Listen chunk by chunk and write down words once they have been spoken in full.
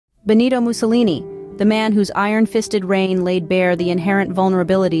Benito Mussolini, the man whose iron-fisted reign laid bare the inherent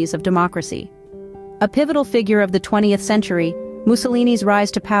vulnerabilities of democracy. A pivotal figure of the 20th century, Mussolini's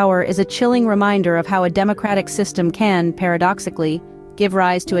rise to power is a chilling reminder of how a democratic system can, paradoxically, give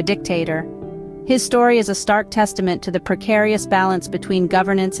rise to a dictator. His story is a stark testament to the precarious balance between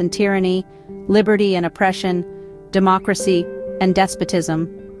governance and tyranny, liberty and oppression, democracy and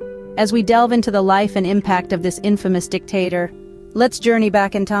despotism. As we delve into the life and impact of this infamous dictator, let's journey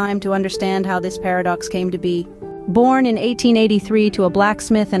back in time to understand how this paradox came to be. Born in 1883 to a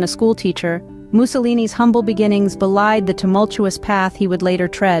blacksmith and a schoolteacher, Mussolini's humble beginnings belied the tumultuous path he would later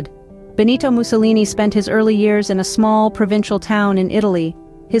tread. Benito Mussolini spent his early years in a small provincial town in Italy.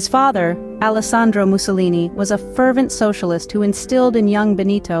 His father, Alessandro Mussolini, was a fervent socialist who instilled in young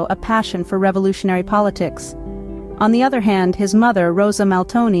Benito a passion for revolutionary politics. On the other hand, his mother, Rosa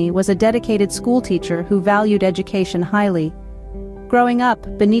Maltoni, was a dedicated schoolteacher who valued education highly. Growing up,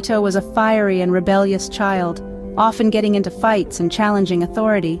 Benito was a fiery and rebellious child, often getting into fights and challenging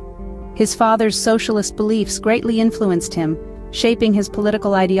authority. His father's socialist beliefs greatly influenced him, shaping his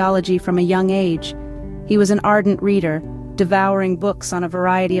political ideology from a young age. He was an ardent reader, devouring books on a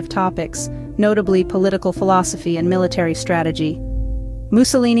variety of topics, notably political philosophy and military strategy.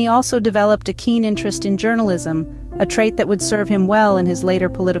 Mussolini also developed a keen interest in journalism, a trait that would serve him well in his later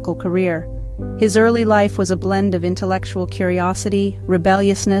political career. His early life was a blend of intellectual curiosity,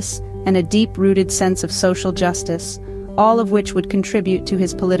 rebelliousness, and a deep-rooted sense of social justice, all of which would contribute to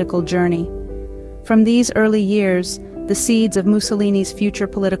his political journey. From these early years, the seeds of Mussolini's future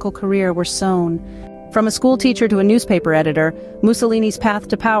political career were sown. From a schoolteacher to a newspaper editor, Mussolini's path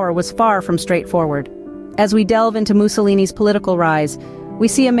to power was far from straightforward. As we delve into Mussolini's political rise, we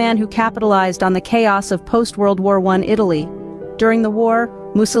see a man who capitalized on the chaos of post-World War I Italy. During the war,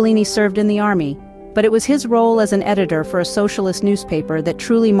 Mussolini served in the army, but it was his role as an editor for a socialist newspaper that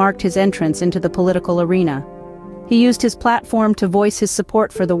truly marked his entrance into the political arena. He used his platform to voice his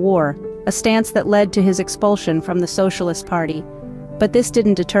support for the war, a stance that led to his expulsion from the Socialist Party. But this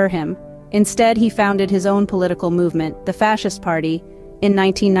didn't deter him. Instead, he founded his own political movement, the Fascist Party, in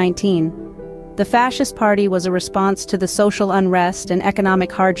 1919. The Fascist Party was a response to the social unrest and economic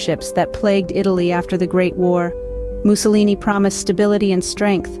hardships that plagued Italy after the Great War. Mussolini promised stability and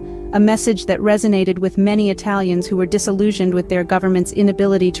strength, a message that resonated with many Italians who were disillusioned with their government's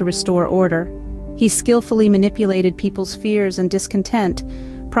inability to restore order. He skillfully manipulated people's fears and discontent,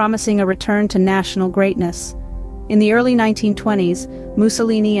 promising a return to national greatness. In the early 1920s,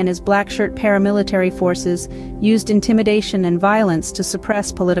 Mussolini and his black-shirt paramilitary forces used intimidation and violence to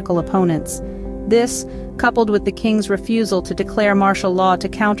suppress political opponents. This, coupled with the king's refusal to declare martial law to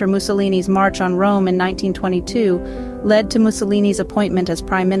counter Mussolini's march on Rome in 1922, led to Mussolini's appointment as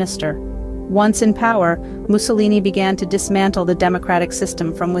prime minister. Once in power, Mussolini began to dismantle the democratic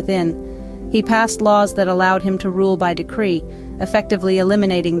system from within. He passed laws that allowed him to rule by decree, effectively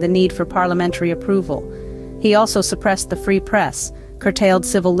eliminating the need for parliamentary approval. He also suppressed the free press, curtailed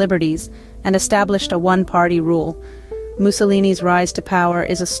civil liberties, and established a one-party rule. Mussolini's rise to power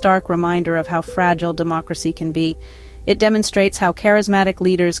is a stark reminder of how fragile democracy can be. It demonstrates how charismatic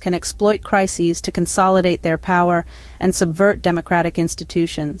leaders can exploit crises to consolidate their power and subvert democratic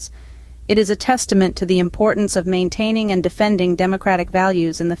institutions. It is a testament to the importance of maintaining and defending democratic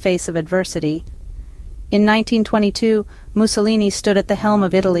values in the face of adversity. In 1922, Mussolini stood at the helm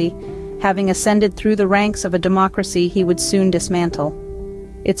of Italy, having ascended through the ranks of a democracy he would soon dismantle.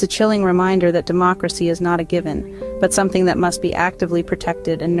 It's a chilling reminder that democracy is not a given, but something that must be actively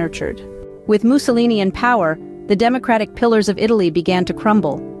protected and nurtured. With Mussolini in power, the democratic pillars of Italy began to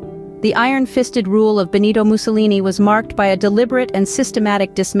crumble. The iron-fisted rule of Benito Mussolini was marked by a deliberate and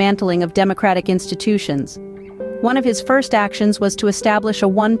systematic dismantling of democratic institutions. One of his first actions was to establish a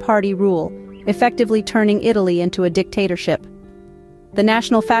one-party rule, effectively turning Italy into a dictatorship. The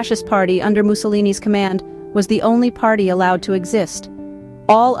National Fascist Party, under Mussolini's command, was the only party allowed to exist.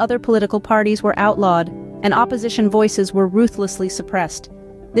 All other political parties were outlawed, and opposition voices were ruthlessly suppressed.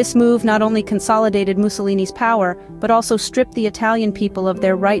 This move not only consolidated Mussolini's power, but also stripped the Italian people of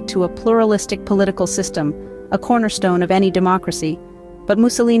their right to a pluralistic political system, a cornerstone of any democracy. But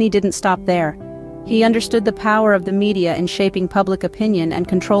Mussolini didn't stop there. He understood the power of the media in shaping public opinion and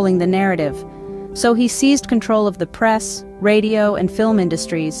controlling the narrative. So he seized control of the press, radio, and film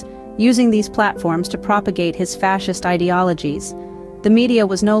industries, using these platforms to propagate his fascist ideologies. The media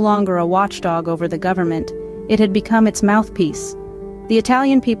was no longer a watchdog over the government. It had become its mouthpiece. The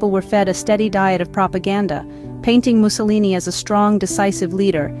Italian people were fed a steady diet of propaganda, painting Mussolini as a strong, decisive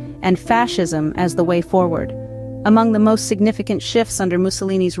leader, and fascism as the way forward. Among the most significant shifts under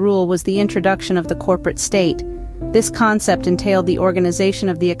Mussolini's rule was the introduction of the corporate state. This concept entailed the organization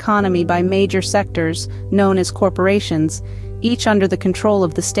of the economy by major sectors, known as corporations, each under the control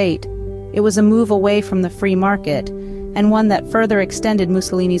of the state. It was a move away from the free market, and one that further extended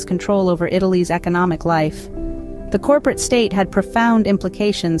Mussolini's control over Italy's economic life. The corporate state had profound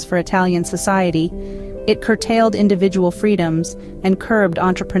implications for Italian society. It curtailed individual freedoms and curbed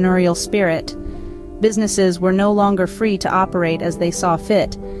entrepreneurial spirit. Businesses were no longer free to operate as they saw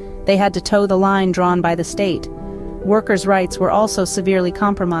fit. They had to toe the line drawn by the state. Workers' rights were also severely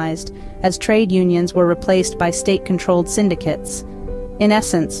compromised, as trade unions were replaced by state-controlled syndicates. In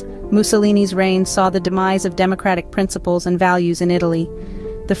essence, Mussolini's reign saw the demise of democratic principles and values in Italy.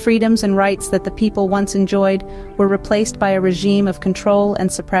 The freedoms and rights that the people once enjoyed were replaced by a regime of control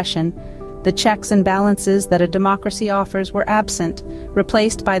and suppression. The checks and balances that a democracy offers were absent,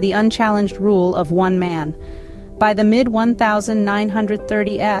 replaced by the unchallenged rule of one man. By the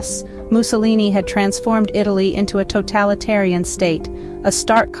mid-1930s, Mussolini had transformed Italy into a totalitarian state, a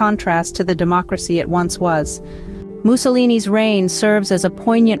stark contrast to the democracy it once was. Mussolini's reign serves as a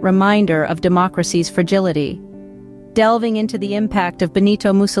poignant reminder of democracy's fragility. Delving into the impact of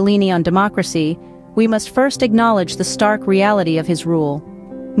Benito Mussolini on democracy, we must first acknowledge the stark reality of his rule.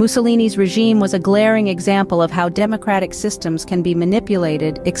 Mussolini's regime was a glaring example of how democratic systems can be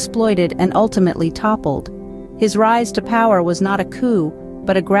manipulated, exploited, and ultimately toppled. His rise to power was not a coup,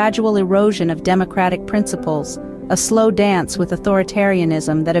 but a gradual erosion of democratic principles, a slow dance with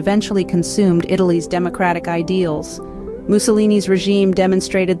authoritarianism that eventually consumed Italy's democratic ideals. Mussolini's regime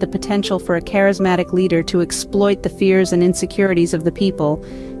demonstrated the potential for a charismatic leader to exploit the fears and insecurities of the people,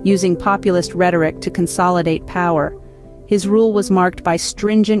 using populist rhetoric to consolidate power. His rule was marked by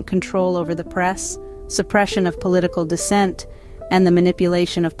stringent control over the press, suppression of political dissent, and the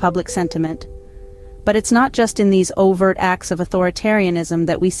manipulation of public sentiment. But it's not just in these overt acts of authoritarianism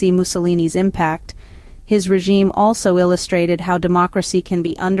that we see Mussolini's impact. His regime also illustrated how democracy can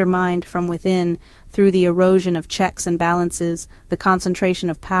be undermined from within through the erosion of checks and balances, the concentration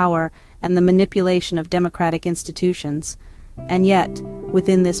of power, and the manipulation of democratic institutions. And yet,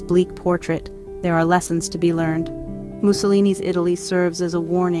 within this bleak portrait, there are lessons to be learned. Mussolini's Italy serves as a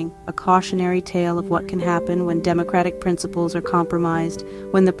warning, a cautionary tale of what can happen when democratic principles are compromised,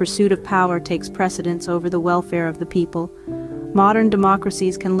 when the pursuit of power takes precedence over the welfare of the people. Modern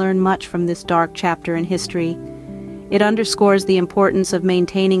democracies can learn much from this dark chapter in history. It underscores the importance of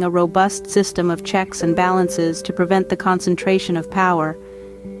maintaining a robust system of checks and balances to prevent the concentration of power.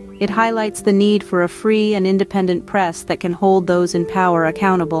 It highlights the need for a free and independent press that can hold those in power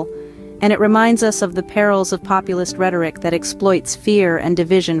accountable. And it reminds us of the perils of populist rhetoric that exploits fear and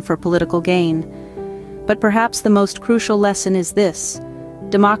division for political gain. But perhaps the most crucial lesson is this: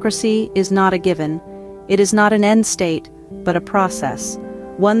 democracy is not a given. It is not an end state, but a process,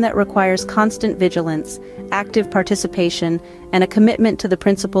 one that requires constant vigilance, active participation, and a commitment to the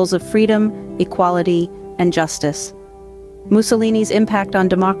principles of freedom, equality, and justice. Mussolini's impact on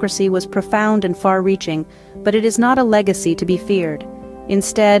democracy was profound and far-reaching, but it is not a legacy to be feared.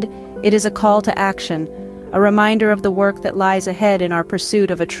 Instead, it is a call to action, a reminder of the work that lies ahead in our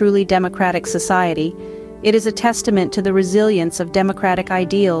pursuit of a truly democratic society. It is a testament to the resilience of democratic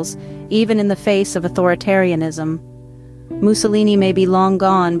ideals, even in the face of authoritarianism. Mussolini may be long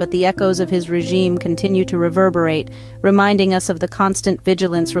gone, but the echoes of his regime continue to reverberate, reminding us of the constant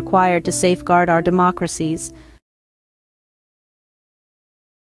vigilance required to safeguard our democracies.